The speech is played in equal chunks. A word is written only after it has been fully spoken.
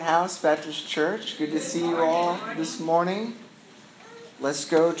House Baptist Church. Good to see you all this morning. Let's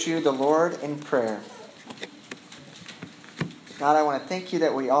go to the Lord in prayer. God, I want to thank you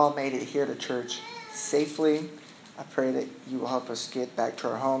that we all made it here to church safely. I pray that you will help us get back to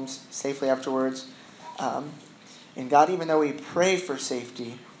our homes safely afterwards. And God, even though we pray for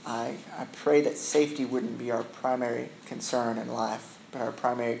safety, I pray that safety wouldn't be our primary concern in life, but our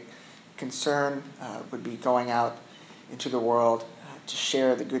primary concern would be going out into the world to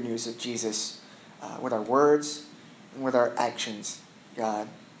share the good news of Jesus with our words and with our actions, God.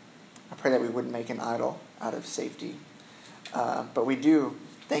 I pray that we wouldn't make an idol out of safety. But we do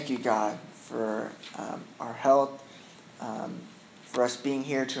thank you, God, for our health, for us being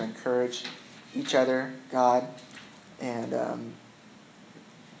here to encourage each other, God. And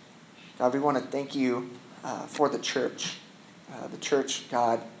God, we want to thank you for the church. The church,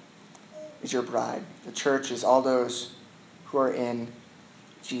 God, is your bride. The church is all those who are in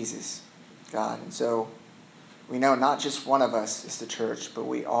Jesus, God. And so we know not just one of us is the church, but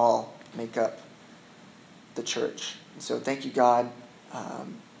we all make up the church. And so thank you, God,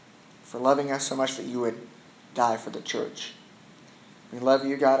 for loving us so much that you would die for the church. We love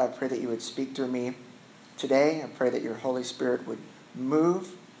you, God. I pray that you would speak through me today. I pray that your Holy Spirit would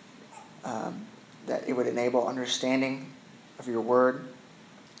move, that it would enable understanding of your word,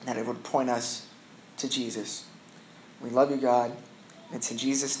 that it would point us to Jesus. We love you, God. It's in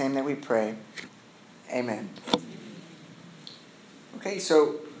Jesus' name that we pray. Amen. Okay,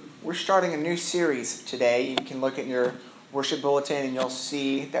 so we're starting a new series today. You can look at your worship bulletin and you'll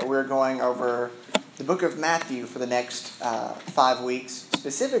see that we're going over the book of Matthew for the next 5 weeks.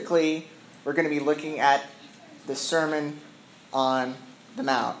 Specifically, we're going to be looking at the Sermon on the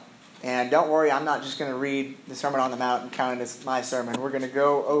Mount. And don't worry, I'm not just going to read the Sermon on the Mount and count it as my sermon. We're going to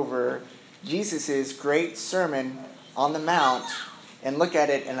go over Jesus' great Sermon on the Mount and look at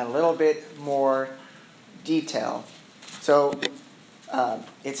it in a little bit more detail. So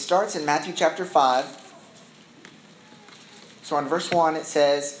it starts in Matthew chapter 5. So in verse 1 it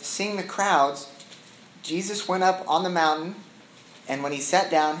says, "Seeing the crowds, Jesus went up on the mountain, and when he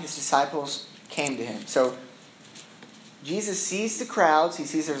sat down, his disciples came to him." So Jesus sees the crowds. He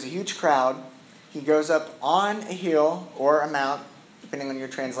sees there's a huge crowd. He goes up on a hill or a mount, depending on your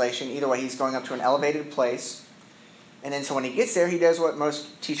translation. Either way, he's going up to an elevated place. And then so when he gets there, he does what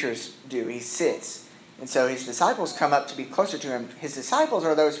most teachers do. He sits. And so his disciples come up to be closer to him. His disciples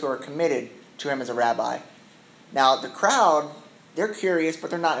are those who are committed to him as a rabbi. Now, the crowd, they're curious, but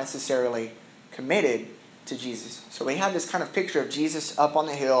they're not necessarily committed to Jesus. So we have this kind of picture of Jesus up on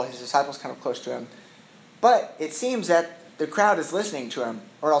the hill, his disciples kind of close to him. But it seems that the crowd is listening to him.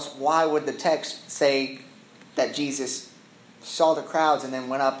 Or else why would the text say that Jesus saw the crowds and then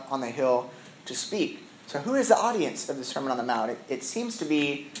went up on the hill to speak? So who is the audience of the Sermon on the Mount? It seems to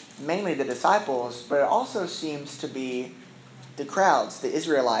be mainly the disciples, but it also seems to be the crowds, the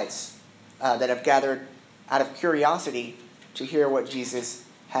Israelites, that have gathered out of curiosity to hear what Jesus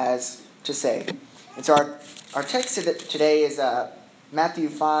has to say. And so our text today is Matthew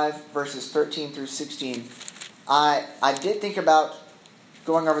 5, verses 13 through 16. I did think about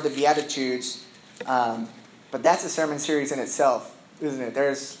going over the Beatitudes, but that's a sermon series in itself, isn't it?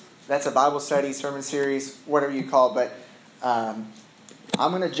 That's a Bible study, sermon series, whatever you call it. But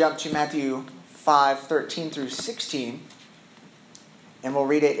I'm going to jump to Matthew 5, 13 through 16, and we'll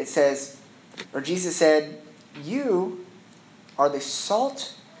read it. It says, or Jesus said, "You are the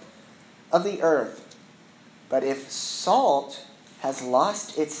salt of the earth, but if salt has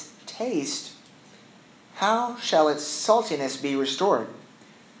lost its taste, how shall its saltiness be restored?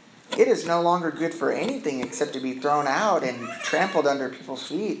 It is no longer good for anything except to be thrown out and trampled under people's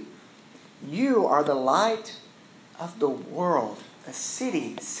feet. You are the light of the world. A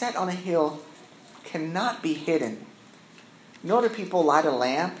city set on a hill cannot be hidden. Nor do people light a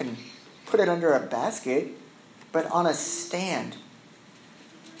lamp and put it under a basket, but on a stand.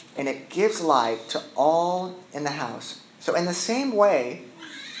 And it gives light to all in the house. So in the same way,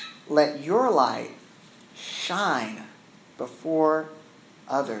 let your light shine before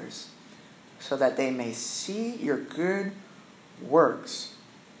others, so that they may see your good works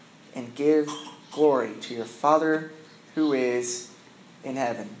and give glory to your Father who is in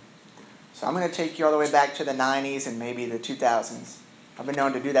heaven." So I'm going to take you all the way back to the 90s and maybe the 2000s. I've been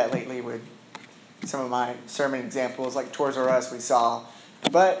known to do that lately with some of my sermon examples, like Toys R Us we saw.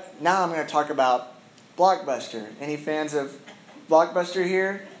 But now I'm going to talk about Blockbuster. Any fans of Blockbuster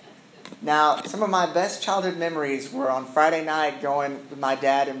here? Now, some of my best childhood memories were on Friday night going with my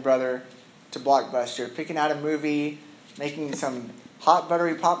dad and brother to Blockbuster, picking out a movie, making some hot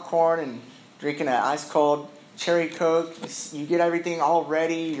buttery popcorn, and drinking an ice cold Cherry Coke, you get everything all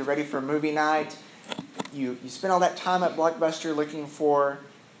ready, you're ready for a movie night. You spend all that time at Blockbuster looking for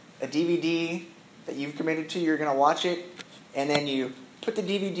a DVD that you've committed to, you're going to watch it, and then you put the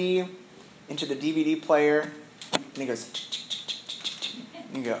DVD into the DVD player, and it goes,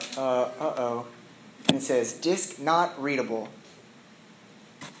 and you go, uh-oh, and it says, disc not readable.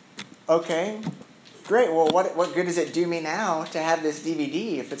 Okay, great, well, what good does it do me now to have this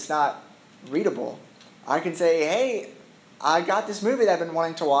DVD if it's not readable? I can say, hey, I got this movie that I've been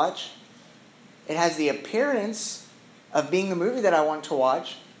wanting to watch. It has the appearance of being the movie that I want to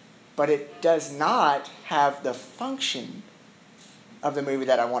watch, but it does not have the function of the movie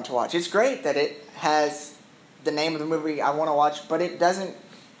that I want to watch. It's great that it has the name of the movie I want to watch, but it doesn't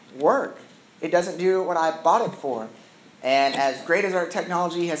work. It doesn't do what I bought it for. And as great as our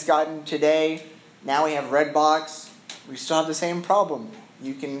technology has gotten today, now we have Redbox. We still have the same problem.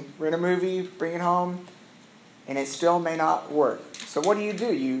 You can rent a movie, bring it home, and it still may not work. So what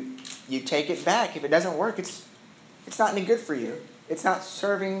do? You take it back. If it doesn't work, it's not any good for you. It's not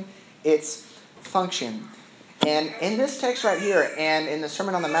serving its function. And in this text right here, and in the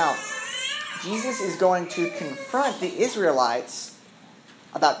Sermon on the Mount, Jesus is going to confront the Israelites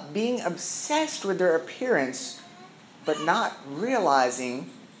about being obsessed with their appearance, but not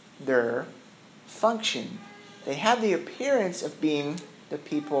realizing their function. They have the appearance of being the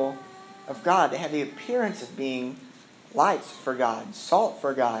people of God. They have the appearance of being lights for God, salt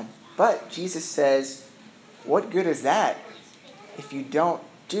for God. But Jesus says, what good is that if you don't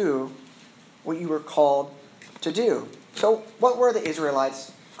do what you were called to do? So what were the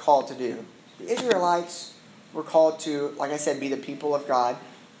Israelites called to do? The Israelites were called to, like I said, be the people of God,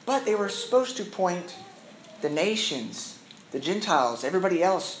 but they were supposed to point the nations, the Gentiles, everybody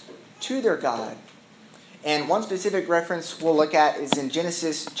else, to their God. And one specific reference we'll look at is in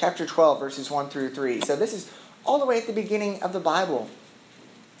Genesis chapter 12, verses 1 through 3. So this is all the way at the beginning of the Bible.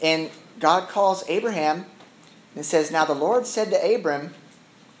 And God calls Abraham, and it says, now the Lord said to Abram,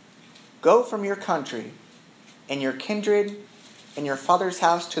 go from your country and your kindred and your father's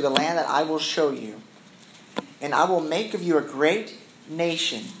house to the land that I will show you. And I will make of you a great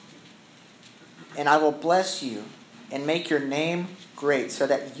nation. And I will bless you and make your name great, so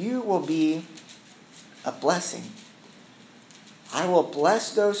that you will be a blessing. I will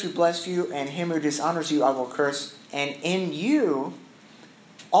bless those who bless you, and him who dishonors you I will curse. And in you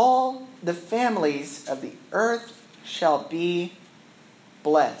all the families of the earth shall be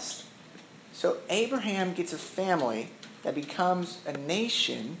blessed. So Abraham gets a family that becomes a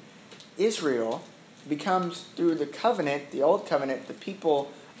nation. Israel becomes, through the covenant, the old covenant, the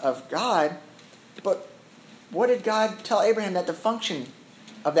people of God. But what did God tell Abraham that the function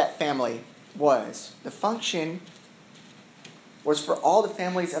of that family was? The function was for all the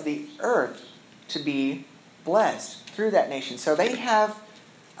families of the earth to be blessed through that nation. So they have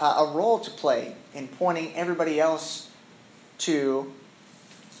a role to play in pointing everybody else to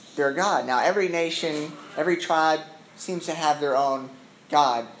their God. Now, every nation, every tribe seems to have their own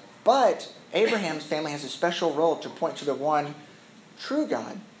God. But Abraham's family has a special role to point to the one true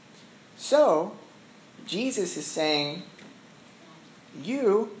God. So, Jesus is saying,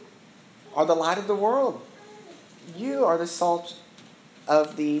 you are the light of the world. You are the salt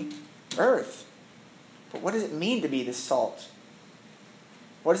of the earth. But what does it mean to be the salt?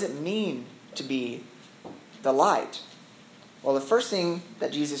 What does it mean to be the light? Well, the first thing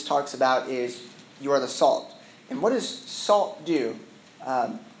that Jesus talks about is you are the salt. And what does salt do?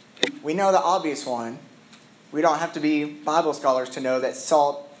 We know the obvious one. We don't have to be Bible scholars to know that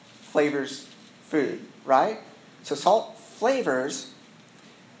salt flavors food, right? So salt flavors,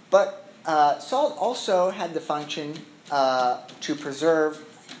 but salt also had the function to preserve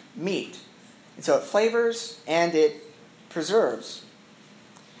meat. And so it flavors and it preserves.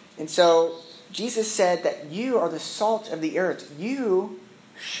 And so Jesus said that you are the salt of the earth. You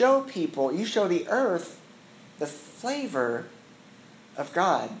show people, you show the earth the flavor of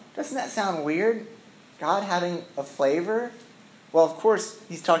God. Doesn't that sound weird? God having a flavor? Well, of course,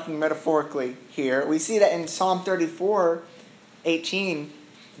 he's talking metaphorically here. We see that in Psalm 34:18,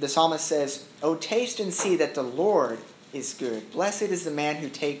 the psalmist says, "O taste and see that the Lord is good. Blessed is the man who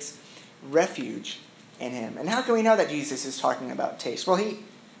takes refuge in him." And how can we know that Jesus is talking about taste? Well,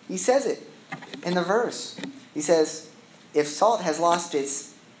 he says it in the verse. He says, if salt has lost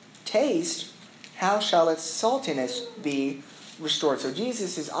its taste, how shall its saltiness be restored? So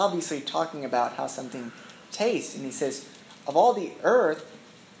Jesus is obviously talking about how something tastes. And he says, of all the earth,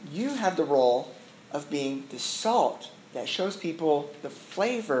 you have the role of being the salt that shows people the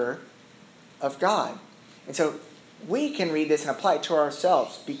flavor of God. And so we can read this and apply it to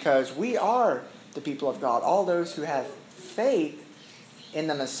ourselves because we are the people of God. All those who have faith in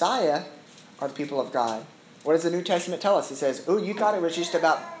the Messiah are the people of God. What does the New Testament tell us? It says, oh, you thought it was just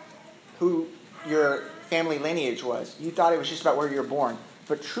about who your family lineage was. You thought it was just about where you were born.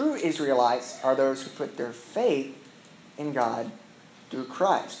 But true Israelites are those who put their faith in God through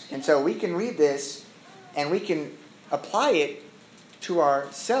Christ. And so we can read this and we can apply it to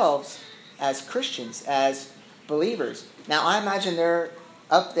ourselves as Christians, as believers. Now, I imagine they're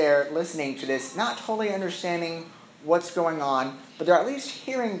up there listening to this, not totally understanding what's going on, but they're at least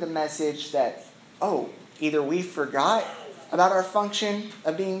hearing the message that, oh, either we forgot about our function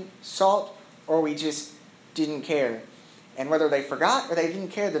of being salt, or we just didn't care. And whether they forgot or they didn't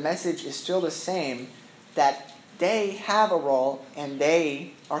care, the message is still the same, that they have a role and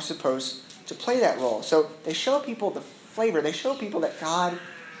they are supposed to play that role. So they show people the flavor. They show people that God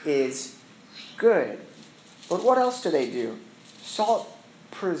is good. But what else do they do? Salt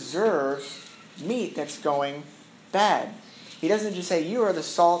preserves meat that's going bad. He doesn't just say, you are the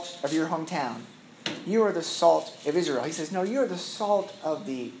salt of your hometown. You are the salt of Israel. He says, no, you are the salt of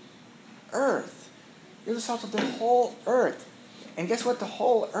the earth. You're the salt of the whole earth. And guess what? The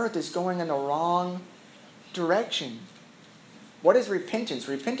whole earth is going in the wrong direction. What is repentance?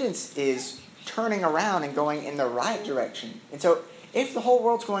 Repentance is turning around and going in the right direction. And so if the whole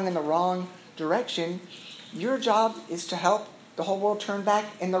world's going in the wrong direction, your job is to help the whole world turn back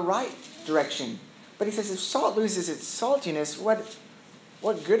in the right direction. But he says if salt loses its saltiness,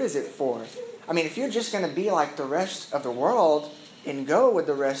 what good is it for? I mean, if you're just going to be like the rest of the world and go with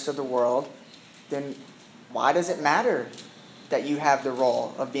the rest of the world, then why does it matter that you have the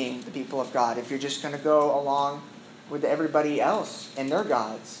role of being the people of God if you're just going to go along with everybody else and their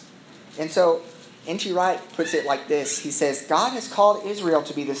gods? And so N.T. Wright puts it like this. He says, God has called Israel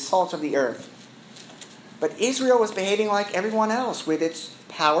to be the salt of the earth. But Israel was behaving like everyone else with its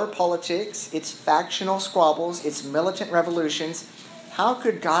power politics, its factional squabbles, its militant revolutions. How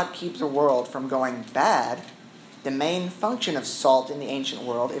could God keep the world from going bad, the main function of salt in the ancient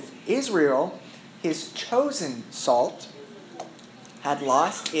world, if Israel, his chosen salt, had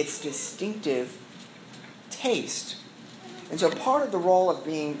lost its distinctive taste? And so part of the role of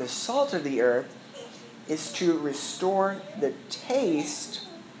being the salt of the earth is to restore the taste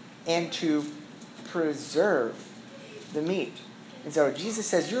and to preserve the meat. And so Jesus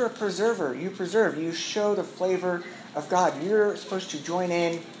says, you're a preserver. You preserve. You show the flavor of God. You're supposed to join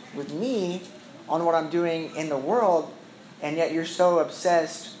in with me on what I'm doing in the world, and yet you're so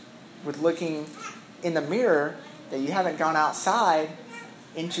obsessed with looking in the mirror that you haven't gone outside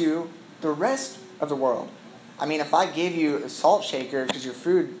into the rest of the world. I mean, if I gave you a salt shaker because your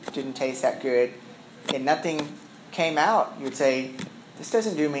food didn't taste that good and nothing came out, you would say, this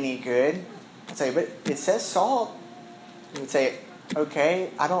doesn't do me any good. I'd say, but it says salt. You would say,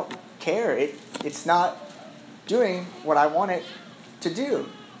 okay, I don't care. It's not doing what I want it to do.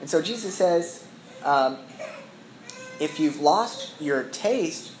 And so Jesus says, if you've lost your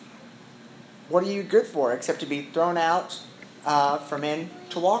taste, what are you good for except to be thrown out for men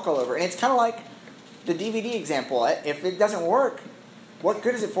to walk all over? And it's kind of like the DVD example. If it doesn't work, what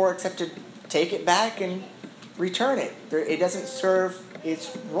good is it for except to take it back and return it? It doesn't serve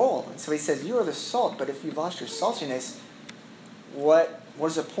its role. And so he says, you are the salt, but if you've lost your saltiness, what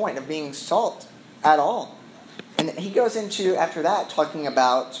is the point of being salt at all? And he goes into, after that, talking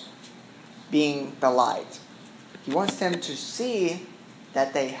about being the light. He wants them to see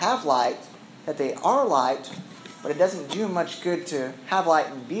that they have light, that they are light, but it doesn't do much good to have light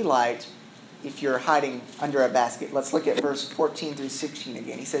and be light if you're hiding under a basket. Let's look at verse 14 through 16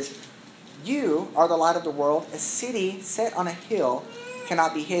 again. He says, you are the light of the world. A city set on a hill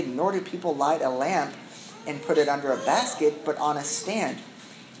cannot be hidden, nor do people light a lamp and put it under a basket, but on a stand.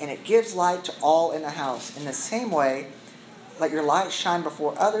 And it gives light to all in the house. In the same way, let your light shine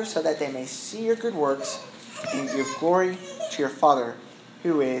before others so that they may see your good works and give glory to your Father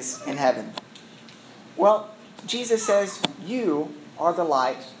who is in heaven. Well, Jesus says, you are the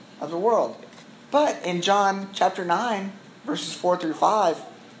light of the world. But in John chapter 9, verses 4 through 5,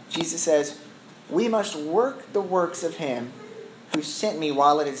 Jesus says, we must work the works of him who sent me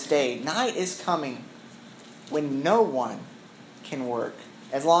while it is day. Night is coming when no one can work.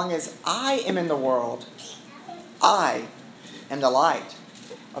 As long as I am in the world, I am the light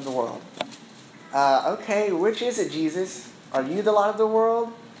of the world. Okay, which is it, Jesus? Are you the light of the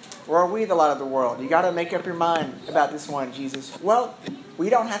world, or are we the light of the world? You got to make up your mind about this one, Jesus. Well, we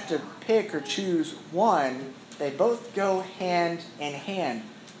don't have to pick or choose one. They both go hand in hand,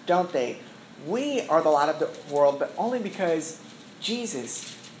 don't they? We are the light of the world, but only because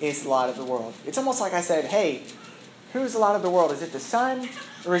Jesus is the light of the world. It's almost like I said, hey, who's the light of the world? Is it the sun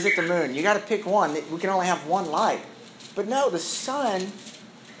or is it the moon? You got to pick one. We can only have one light. But no, the sun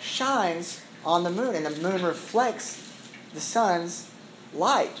shines on the moon, and the moon reflects the sun's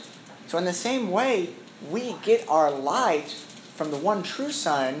light. So in the same way, we get our light from the one true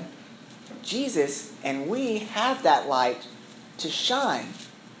sun, Jesus, and we have that light to shine.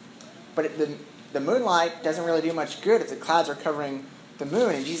 But the moonlight doesn't really do much good if the clouds are covering the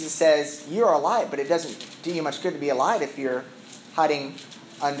moon. And Jesus says, you are a light, but it doesn't do you much good to be a light if you're hiding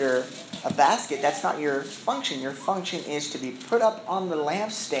under a basket. That's not your function. Your function is to be put up on the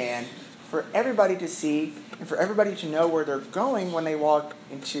lampstand for everybody to see and for everybody to know where they're going when they walk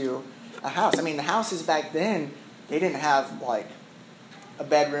into a house. I mean, the houses back then, they didn't have like a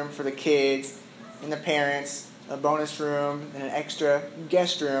bedroom for the kids and the parents, a bonus room, and an extra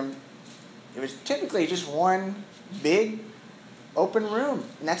guest room. It was typically just one big open room,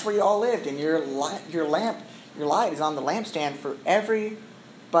 and that's where you all lived. And your light is on the lampstand for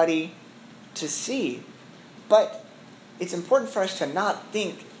everybody to see. But it's important for us to not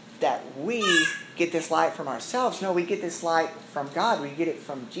think that we get this light from ourselves. No, we get this light from God. We get it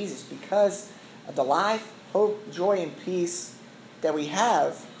from Jesus because of the life, hope, joy, and peace that we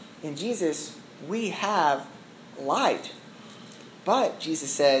have in Jesus. We have light. But Jesus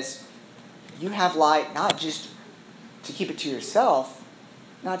says, you have light not just to keep it to yourself,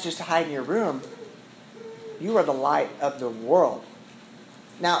 not just to hide in your room. You are the light of the world.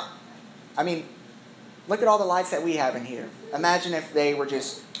 Now, I mean, look at all the lights that we have in here. Imagine if they were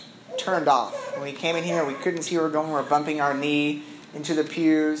just turned off. When we came in here, we couldn't see where we're going. We're bumping our knee into the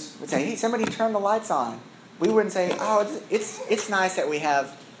pews. We'd say, hey, somebody turn the lights on. We wouldn't say, oh, it's nice that we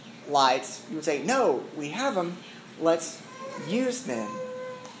have lights. You would say, no, we have them. Let's use them.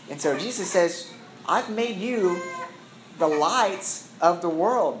 And so Jesus says, I've made you the lights of the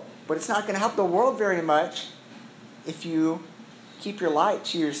world. But it's not going to help the world very much if you keep your light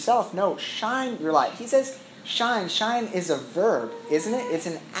to yourself. No, shine your light. He says shine. Shine is a verb, isn't it? It's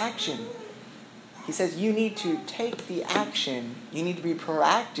an action. He says you need to take the action. You need to be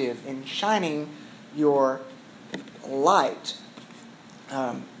proactive in shining your light.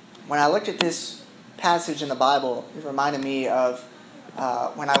 When I looked at this passage in the Bible, it reminded me of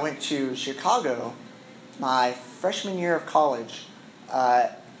when I went to Chicago my freshman year of college.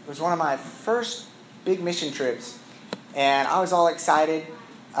 It was one of my first big mission trips, and I was all excited,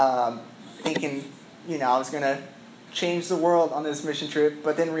 thinking, I was going to change the world on this mission trip.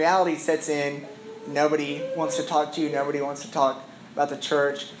 But then reality sets in. Nobody wants to talk to you. Nobody wants to talk about the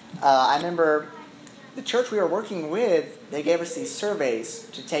church. I remember the church we were working with, they gave us these surveys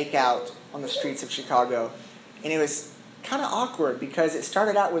to take out on the streets of Chicago. And it was kind of awkward because it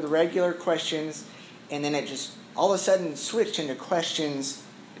started out with regular questions, and then it just all of a sudden switched into questions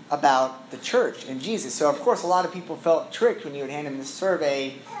about the church and Jesus. So, of course, a lot of people felt tricked when you would hand them this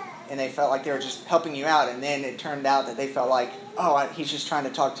survey, and they felt like they were just helping you out. And then it turned out that they felt like, he's just trying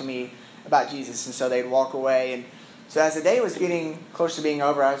to talk to me about Jesus. And so they'd walk away. And so as the day was getting close to being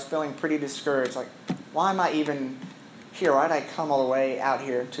over, I was feeling pretty discouraged. Like, why am I even here? Why did I come all the way out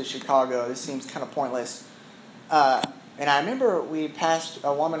here to Chicago? This seems kind of pointless. And I remember we passed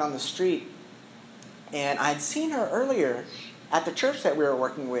a woman on the street, and I'd seen her earlier at the church that we were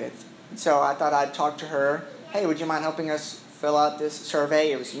working with. And so I thought I'd talk to her. Hey, would you mind helping us fill out this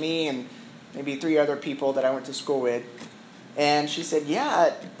survey? It was me and maybe 3 other people that I went to school with. And she said,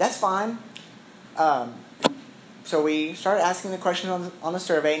 yeah, that's fine. So we started asking the question on the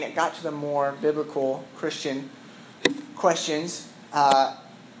survey, and it got to the more biblical Christian questions.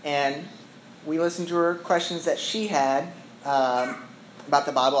 And we listened to her questions that she had about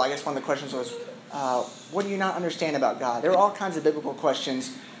the Bible. I guess one of the questions was, what do you not understand about God? There were all kinds of biblical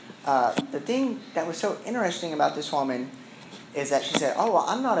questions. The thing that was so interesting about this woman is that she said,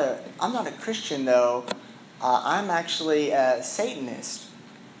 I'm not a Christian, though. I'm actually a Satanist.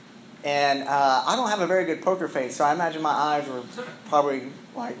 And I don't have a very good poker face, so I imagine my eyes were probably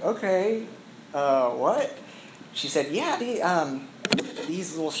like, okay, what? She said, yeah,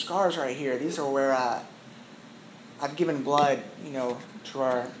 these little scars right here, these are where I've given blood, to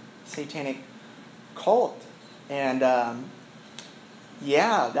our satanic cult. And that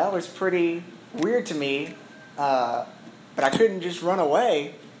was pretty weird to me. But I couldn't just run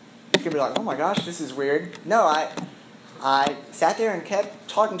away. You could be like, oh my gosh, this is weird. No, I sat there and kept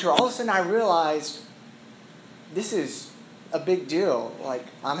talking to her. All of a sudden I realized this is a big deal. Like,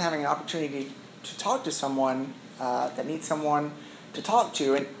 I'm having an opportunity to talk to someone that needs someone to talk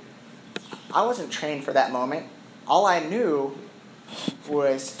to. And I wasn't trained for that moment. All I knew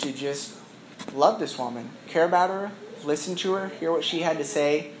was to just love this woman, care about her, listen to her, hear what she had to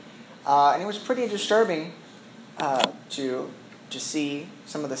say. And it was pretty disturbing to see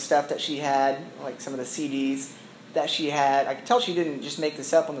some of the stuff that she had, like some of the CDs that she had. I could tell she didn't just make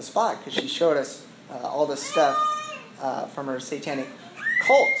this up on the spot because she showed us all this stuff from her satanic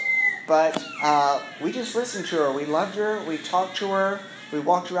cult. But we just listened to her. We loved her. We talked to her. We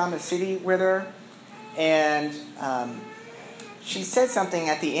walked around the city with her. And she said something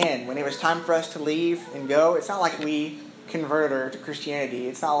at the end when it was time for us to leave and go. It's not like we converted her to Christianity.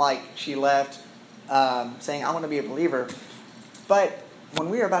 It's not like she left saying, I want to be a believer. But when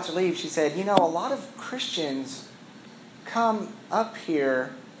we were about to leave, she said, a lot of Christians come up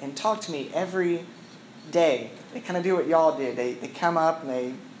here and talk to me every day. They kind of do what y'all did. They come up and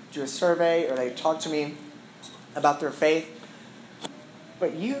they do a survey or they talk to me about their faith.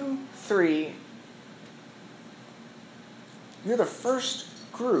 But you three, you're the first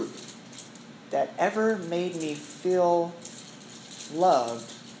group that ever made me feel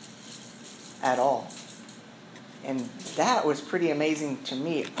loved at all. And that was pretty amazing to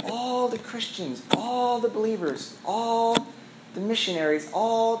me. All the Christians, all the believers, all the missionaries,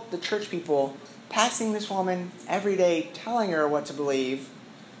 all the church people passing this woman every day, telling her what to believe,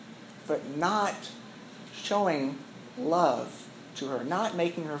 but not showing love to her, not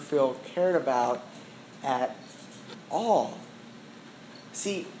making her feel cared about at all.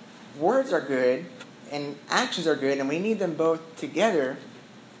 See, words are good and actions are good, and we need them both together,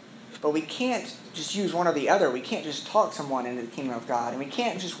 but we can't just use one or the other. We can't just talk someone into the kingdom of God, and we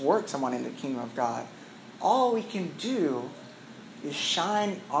can't just work someone into the kingdom of God. All we can do is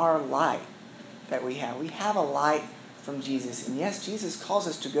shine our light that we have. We have a light from Jesus. And yes, Jesus calls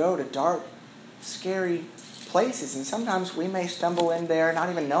us to go to dark, scary places. And sometimes we may stumble in there not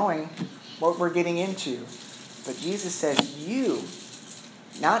even knowing what we're getting into. But Jesus says, you,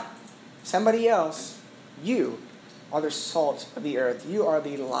 not somebody else, you are the salt of the earth. You are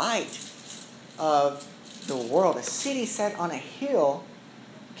the light of the world. A city set on a hill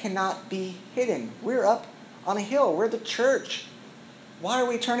cannot be hidden. We're up on a hill. We're the church. Why are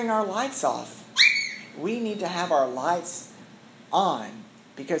we turning our lights off? We need to have our lights on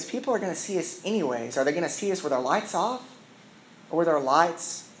because people are going to see us anyways. Are they going to see us with our lights off or with our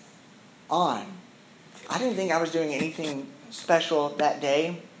lights on? I didn't think I was doing anything special that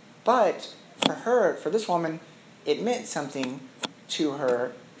day, but for her, for this woman, it meant something to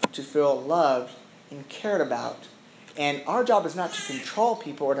her to feel loved and cared about. And our job is not to control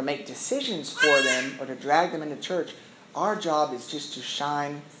people or to make decisions for them or to drag them into church. Our job is just to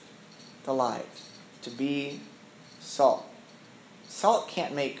shine the light, to be salt. Salt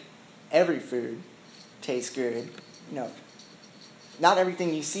can't make every food taste good. No. Not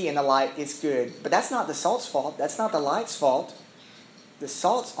everything you see in the light is good. But that's not the salt's fault. That's not the light's fault. The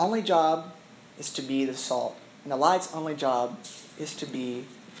salt's only job is to be the salt. And the light's only job is to be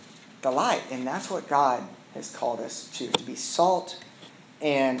the light. And that's what God has called us to be salt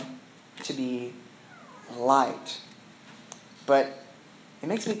and to be light. But it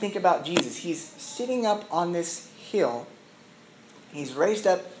makes me think about Jesus. He's sitting up on this hill. He's raised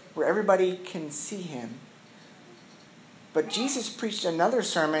up where everybody can see him. But Jesus preached another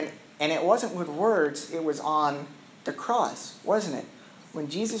sermon, and it wasn't with words. It was on the cross, wasn't it? When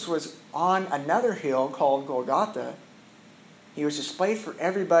Jesus was on another hill called Golgotha, he was displayed for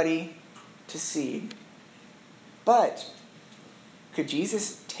everybody to see. But could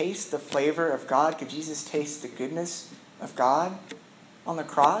Jesus taste the flavor of God? Could Jesus taste the goodness of God on the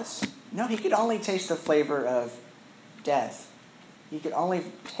cross? No, he could only taste the flavor of death. He could only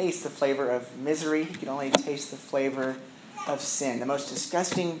taste the flavor of misery. He could only taste the flavor of sin. The most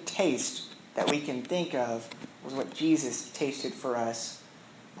disgusting taste that we can think of was what Jesus tasted for us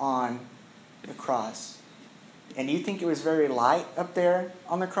on the cross. And do you think it was very light up there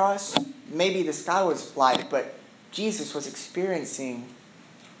on the cross? Maybe the sky was light, but Jesus was experiencing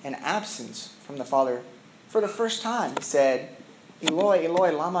an absence from the Father for the first time. He said, Eloi,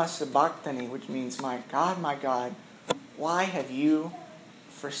 Eloi, lama sabachthani, which means, my God, why have you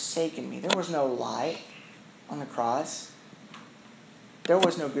forsaken me? There was no light on the cross. There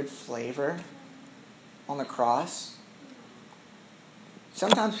was no good flavor on the cross.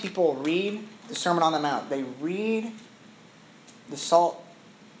 Sometimes people read the Sermon on the Mount. They read the salt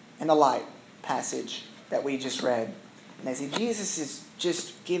and the light passage that we just read. And they say, Jesus is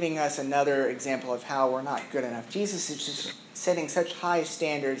just giving us another example of how we're not good enough. Jesus is just setting such high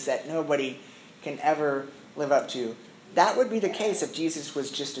standards that nobody can ever live up to. That would be the case if Jesus was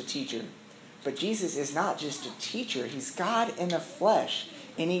just a teacher. But Jesus is not just a teacher. He's God in the flesh.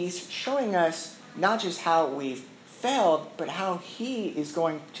 And he's showing us not just how we've failed, but how he is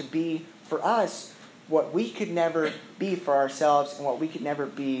going to be for us what we could never be for ourselves and what we could never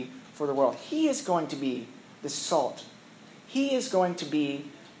be for the world. He is going to be the salt. He is going to be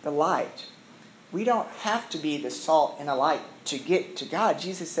the light. We don't have to be the salt and the light to get to God.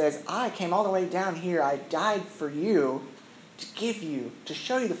 Jesus says, I came all the way down here. I died for you to give you, to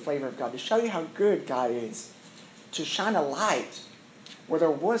show you the flavor of God, to show you how good God is, to shine a light where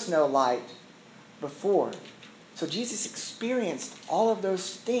there was no light before. So Jesus experienced all of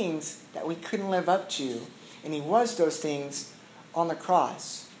those things that we couldn't live up to. And he was those things on the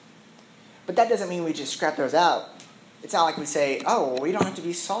cross. But that doesn't mean we just scrap those out. It's not like we say, oh, well, we don't have to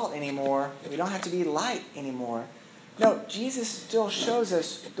be salt anymore. We don't have to be light anymore. No, Jesus still shows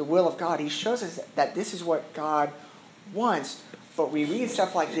us the will of God. He shows us that this is what God wants. But we read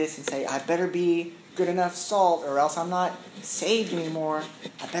stuff like this and say, I better be good enough salt or else I'm not saved anymore.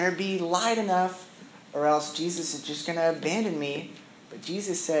 I better be light enough or else Jesus is just going to abandon me. But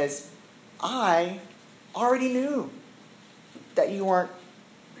Jesus says, I already knew that you weren't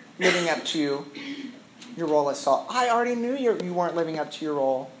living up to your role as salt. I already knew you weren't living up to your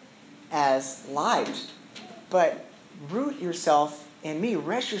role as light. But root yourself in me.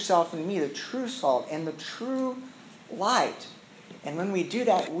 Rest yourself in me, the true salt and the true light. And when we do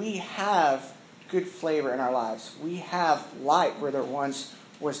that, we have good flavor in our lives. We have light where there once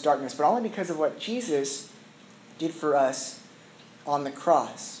was darkness, but only because of what Jesus did for us on the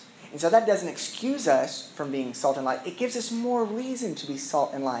cross. And so that doesn't excuse us from being salt and light. It gives us more reason to be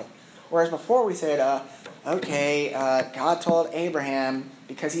salt and light. Whereas before we said, God told Abraham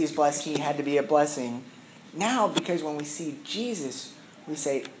because he was blessed, he had to be a blessing. Now, because when we see Jesus, we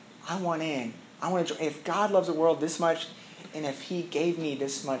say, I want in. I want to. If God loves the world this much, and if he gave me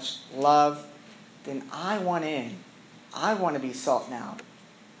this much love, then I want in. I want to be salt now.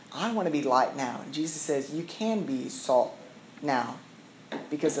 I want to be light now. And Jesus says, you can be salt now.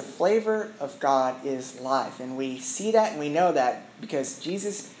 Because the flavor of God is life. And we see that and we know that because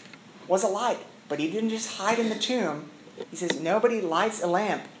Jesus was a light. But he didn't just hide in the tomb. He says, nobody lights a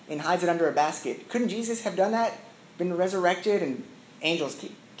lamp and hides it under a basket. Couldn't Jesus have done that? Been resurrected and angels,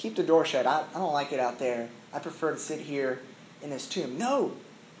 keep the door shut. I don't like it out there. I prefer to sit here in this tomb. No.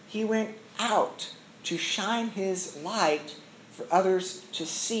 He went out to shine his light for others to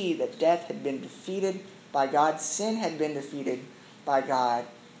see that death had been defeated by God. Sin had been defeated by God.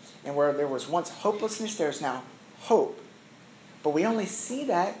 And where there was once hopelessness, there's now hope. But we only see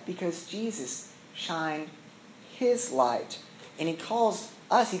that because Jesus shined his light. And he called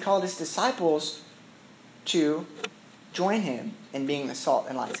his disciples to join him in being the salt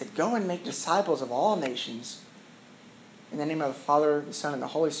and light. He said, go and make disciples of all nations in the name of the Father, the Son, and the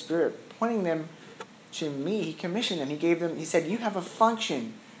Holy Spirit, pointing them to me. He commissioned them. He said, you have a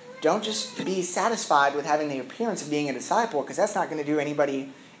function. Don't just be satisfied with having the appearance of being a disciple, because that's not going to do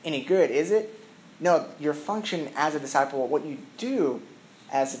anybody any good, is it? No, your function as a disciple, what you do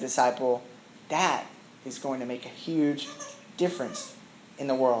as a disciple, that is going to make a huge difference in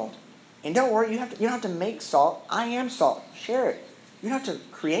the world. And don't worry, you don't have to make salt. I am salt. Share it. You don't have to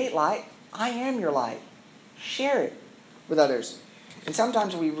create light. I am your light. Share it with others. And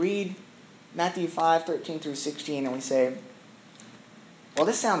sometimes we read Matthew 5:13 through 16 and we say, well,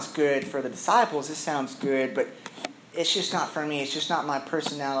 this sounds good for the disciples. This sounds good, but it's just not for me. It's just not my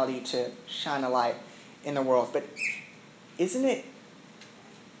personality to shine a light in the world. But isn't it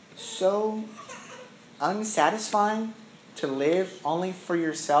so unsatisfying to live only for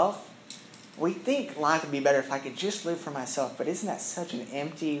yourself? We think life would be better if I could just live for myself, but isn't that such an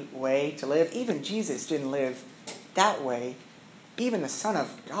empty way to live? Even Jesus didn't live that way. Even the Son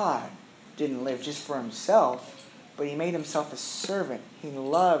of God didn't live just for himself, but he made himself a servant. He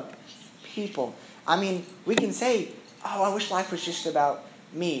loved people. I mean, we can say, oh, I wish life was just about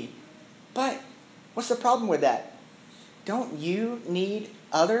me. But what's the problem with that? Don't you need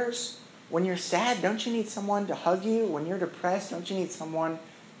others? When you're sad, don't you need someone to hug you? When you're depressed, don't you need someone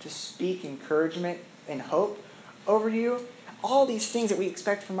to speak encouragement and hope over you? All these things that we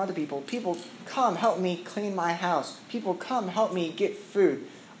expect from other people. People, come help me clean my house. People, come help me get food.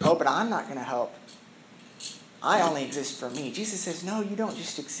 Oh, but I'm not going to help. I only exist for me. Jesus says, no, you don't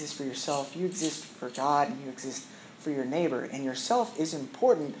just exist for yourself. You exist for God and you exist for your neighbor. And yourself is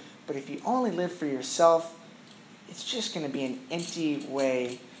important, but if you only live for yourself, it's just going to be an empty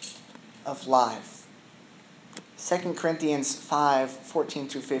way of life. 2 Corinthians 5:14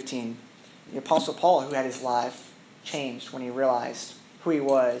 through 15. The Apostle Paul, who had his life changed when he realized who he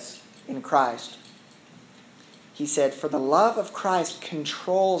was in Christ. He said, for the love of Christ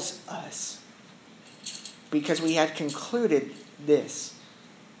controls us, because we have concluded this,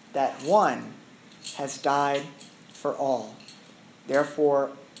 that one has died for all.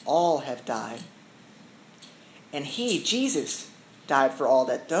 Therefore, all have died. And he, Jesus, died for all,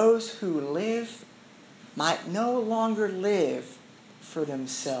 that those who live might no longer live for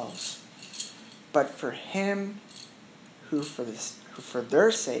themselves, but for him who for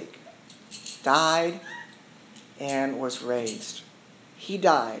their sake died and was raised. He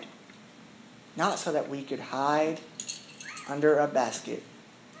died, not so that we could hide under a basket,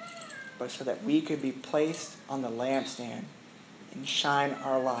 but so that we could be placed on the lampstand and shine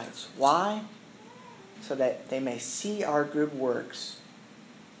our lights. Why? So that they may see our good works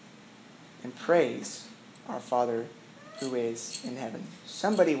and praise our Father who is in heaven.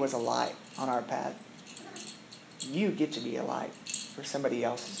 Somebody was a light on our path. You get to be a light for somebody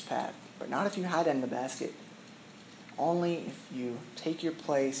else's path, but not if you hide in the basket. Only if you take your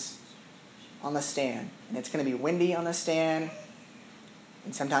place on the stand. And it's going to be windy on the stand,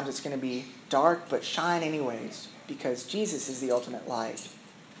 and sometimes it's going to be dark, but shine anyways, because Jesus is the ultimate light.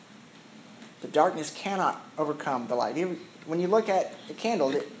 The darkness cannot overcome the light. When you look at a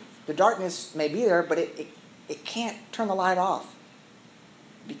candle, the darkness may be there, but it can't turn the light off,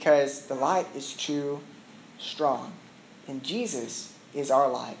 because the light is too strong. And Jesus is our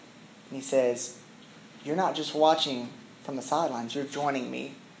light. And he says, you're not just watching from the sidelines, you're joining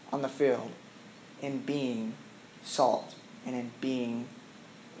me on the field in being salt and in being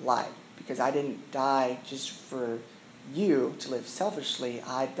light. Because I didn't die just for you to live selfishly.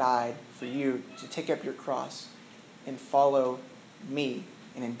 I died for you to take up your cross and follow me.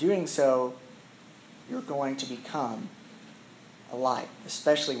 And in doing so, you're going to become a light,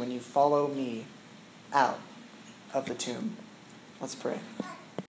 especially when you follow me out of the tomb. Let's pray.